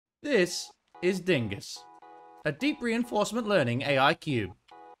This is Dingus, a deep reinforcement learning AI cube.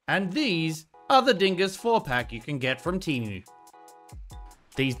 And these are the Dingus 4-pack you can get from Temu.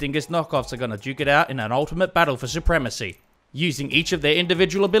 These Dingus knockoffs are going to duke it out in an ultimate battle for supremacy, using each of their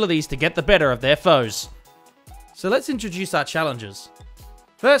individual abilities to get the better of their foes. So let's introduce our challengers.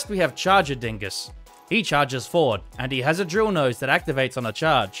 First we have Charger Dingus. He charges forward, and he has a drill nose that activates on a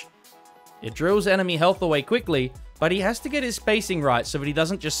charge. It drills enemy health away quickly, but he has to get his spacing right so that he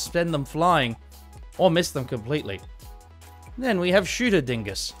doesn't just send them flying, or miss them completely. Then we have Shooter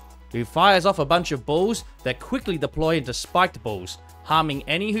Dingus, who fires off a bunch of balls that quickly deploy into spiked balls, harming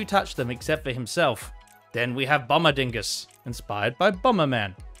any who touch them except for himself. Then we have Bomber Dingus, inspired by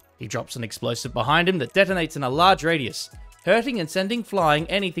Bomberman. He drops an explosive behind him that detonates in a large radius, hurting and sending flying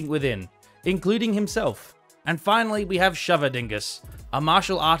anything within, including himself. And finally we have Shover Dingus, a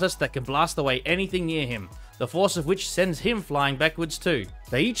martial artist that can blast away anything near him, the force of which sends him flying backwards too.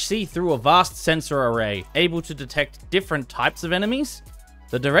 They each see through a vast sensor array, able to detect different types of enemies,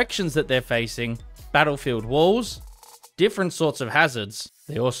 the directions that they're facing, battlefield walls, different sorts of hazards.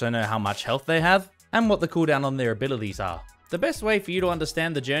 They also know how much health they have, and what the cooldown on their abilities are. The best way for you to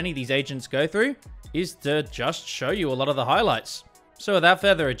understand the journey these agents go through is to just show you a lot of the highlights. So without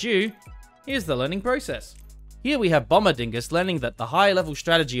further ado, here's the learning process. Here we have Bomber Dingus learning that the high level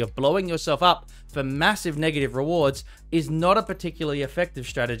strategy of blowing yourself up for massive negative rewards is not a particularly effective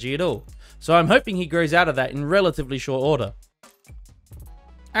strategy at all. So I'm hoping he grows out of that in relatively short order.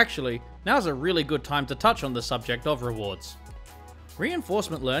 Actually, now's a really good time to touch on the subject of rewards.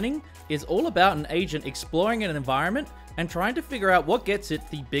 Reinforcement learning is all about an agent exploring an environment and trying to figure out what gets it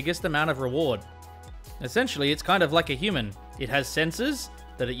the biggest amount of reward. Essentially, it's kind of like a human. It has senses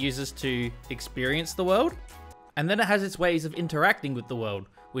that it uses to experience the world, and then it has its ways of interacting with the world,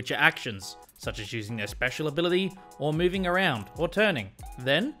 which are actions, such as using their special ability, or moving around, or turning.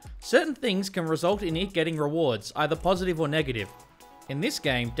 Then, certain things can result in it getting rewards, either positive or negative. In this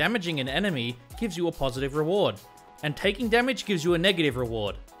game, damaging an enemy gives you a positive reward, and taking damage gives you a negative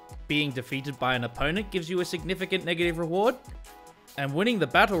reward. Being defeated by an opponent gives you a significant negative reward, and winning the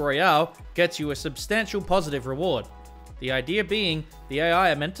Battle Royale gets you a substantial positive reward. The idea being, the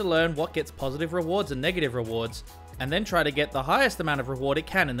AI are meant to learn what gets positive rewards and negative rewards, and then try to get the highest amount of reward it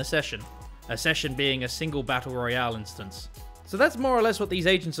can in the session. A session being a single Battle Royale instance. So that's more or less what these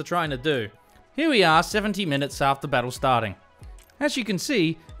agents are trying to do. Here we are 70 minutes after battle starting. As you can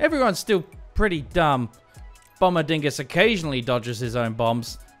see, everyone's still pretty dumb. Bomber Dingus occasionally dodges his own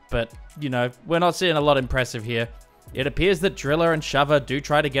bombs, but, you know, we're not seeing a lot impressive here. It appears that Driller and Shover do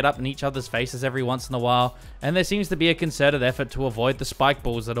try to get up in each other's faces every once in a while, and there seems to be a concerted effort to avoid the spike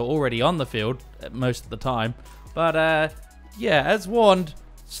balls that are already on the field, most of the time. But, yeah, as warned,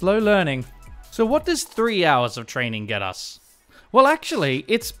 slow learning. So what does 3 hours of training get us? Well, actually,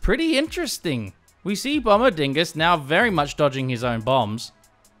 it's pretty interesting. We see Bomber Dingus now very much dodging his own bombs.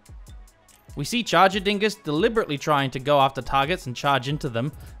 We see Charger Dingus deliberately trying to go after targets and charge into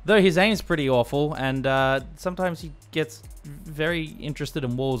them, though his aim's pretty awful, and sometimes he gets very interested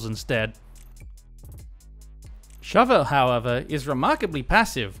in walls instead. Shover, however, is remarkably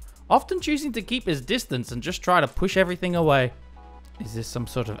passive, often choosing to keep his distance and just try to push everything away. Is this some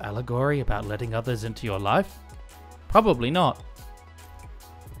sort of allegory about letting others into your life? Probably not.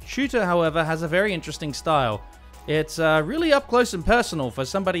 Shooter, however, has a very interesting style. It's really up close and personal for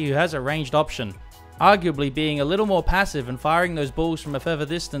somebody who has a ranged option. Arguably, being a little more passive and firing those balls from a further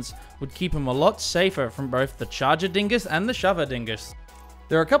distance would keep him a lot safer from both the Charger Dingus and the Shover Dingus.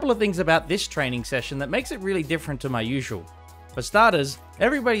 There are a couple of things about this training session that makes it really different to my usual. For starters,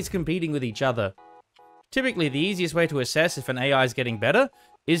 everybody's competing with each other. Typically, the easiest way to assess if an AI is getting better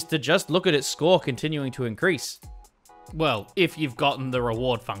is to just look at its score continuing to increase. Well, if you've gotten the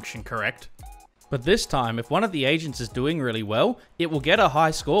reward function correct. But this time, if one of the agents is doing really well, it will get a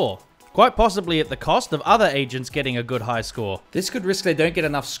high score. Quite possibly at the cost of other agents getting a good high score. This could risk they don't get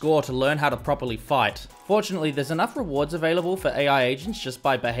enough score to learn how to properly fight. Fortunately, there's enough rewards available for AI agents just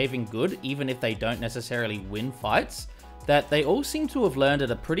by behaving good, even if they don't necessarily win fights, that they all seem to have learned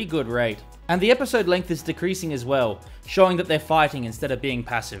at a pretty good rate. And the episode length is decreasing as well, showing that they're fighting instead of being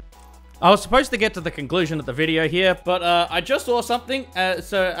passive. I was supposed to get to the conclusion of the video here, but I just saw something,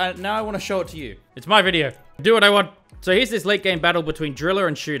 so now I want to show it to you. It's my video. Do what I want. So here's this late game battle between Driller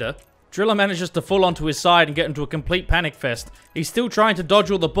and Shooter. Driller manages to fall onto his side and get into a complete panic fest. He's still trying to dodge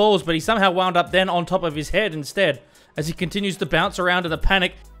all the balls, but he somehow wound up then on top of his head instead, as he continues to bounce around in a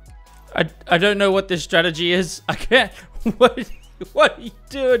panic. I don't know what this strategy is. I can't. What are you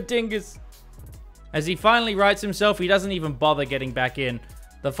doing, Dingus? As he finally rights himself, he doesn't even bother getting back in.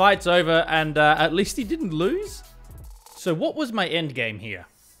 The fight's over, and at least he didn't lose? So what was my end game here?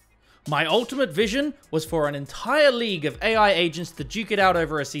 My ultimate vision was for an entire league of AI agents to duke it out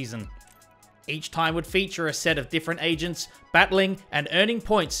over a season. Each time would feature a set of different agents battling and earning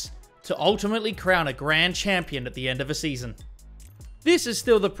points to ultimately crown a grand champion at the end of a season. This is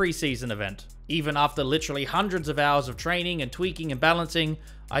still the preseason event. Even after literally hundreds of hours of training and tweaking and balancing,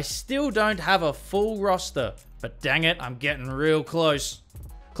 I still don't have a full roster, but dang it, I'm getting real close.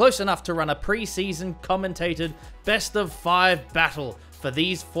 Close enough to run a preseason commentated best of 5 battle for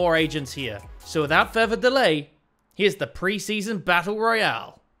these 4 agents here. So without further delay, here's the preseason battle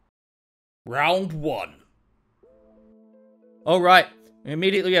royale. Round 1. Alright,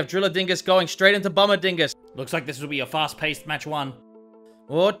 immediately we have Driller Dingus going straight into Bomber Dingus. Looks like this will be a fast-paced match 1.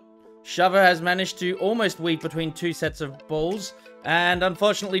 Oh, Shover has managed to almost weave between 2 sets of balls, and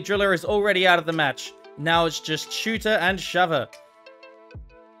unfortunately Driller is already out of the match. Now it's just Shooter and Shover.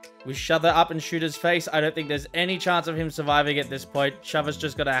 With Shover up in Shooter's face, I don't think there's any chance of him surviving at this point. Shover's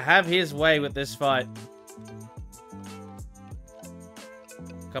just gonna have his way with this fight.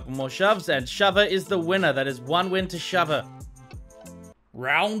 Couple more shoves, and Shover is the winner. That is 1 win to Shover.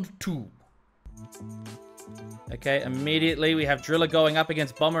 Round 2. Okay, immediately we have Driller going up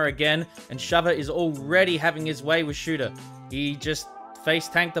against Bomber again, and Shover is already having his way with Shooter. He just face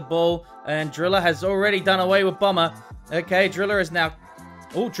tanked the ball, and Driller has already done away with Bomber. Okay, Driller is now...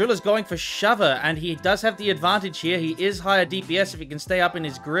 Oh, Driller's going for Shover, and he does have the advantage here. He is higher DPS if he can stay up in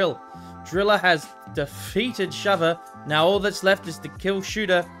his grill. Driller has defeated Shover. Now all that's left is to kill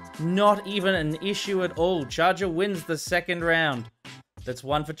Shooter. Not even an issue at all. Charger wins the second round. That's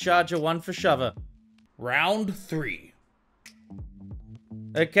 1 for Charger, 1 for Shover. Round 3.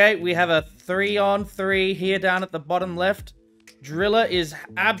 Okay, we have a 3-on-3 here down at the bottom left. Driller is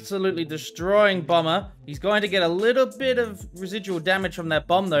absolutely destroying Bomber. He's going to get a little bit of residual damage from that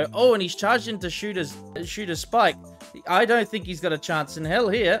bomb though. Oh, and he's charged into Shooter's spike. I don't think he's got a chance in hell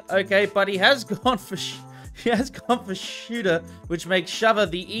here. Okay, but he has gone for Shooter, which makes Shover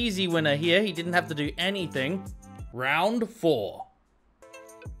the easy winner here. He didn't have to do anything. Round 4.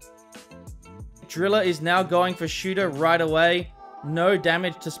 Driller is now going for Shooter right away. No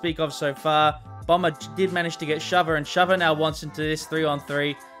damage to speak of so far. Bomber did manage to get Shover, and Shover now wants into this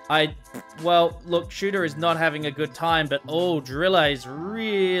 3-on-3. Well, look, Shooter is not having a good time, but oh, Driller is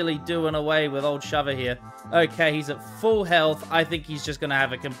really doing away with old Shover here. Okay, he's at full health. I think he's just going to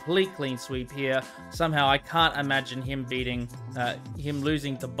have a complete clean sweep here. Somehow, I can't imagine him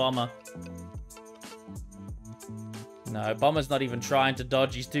losing to Bomber. No, Bomber's not even trying to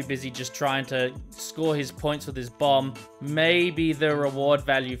dodge. He's too busy just trying to score his points with his bomb. Maybe the reward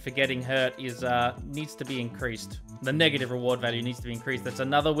value for getting hurt needs to be increased. The negative reward value needs to be increased. That's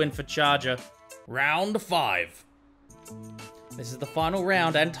another win for Charger. Round 5. This is the final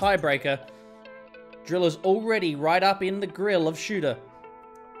round and tiebreaker. Driller's already right up in the grill of Shooter.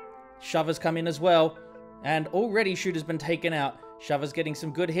 Shover's come in as well. And already Shooter's been taken out. Shover's getting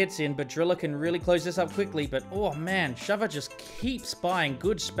some good hits in, but Driller can really close this up quickly. But, oh man, Shover just keeps buying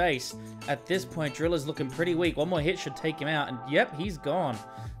good space. At this point, Driller's looking pretty weak. 1 more hit should take him out, and yep, he's gone.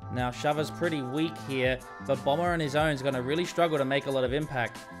 Now, Shover's pretty weak here, but Bomber on his own is going to really struggle to make a lot of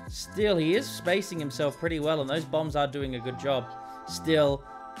impact. Still, he is spacing himself pretty well, and those bombs are doing a good job. Still,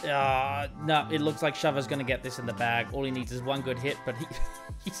 no, it looks like Shover's going to get this in the bag. All he needs is 1 good hit, but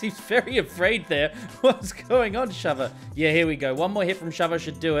he seems very afraid there. What's going on, Shover? Yeah, here we go. 1 more hit from Shover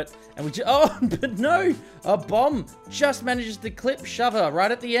should do it. And we just... Oh, but no! A bomb just manages to clip Shover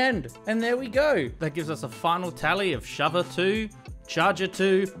right at the end. And there we go. That gives us a final tally of Shover 2, Charger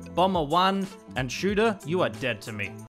 2, Bomber 1, and Shooter, you are dead to me.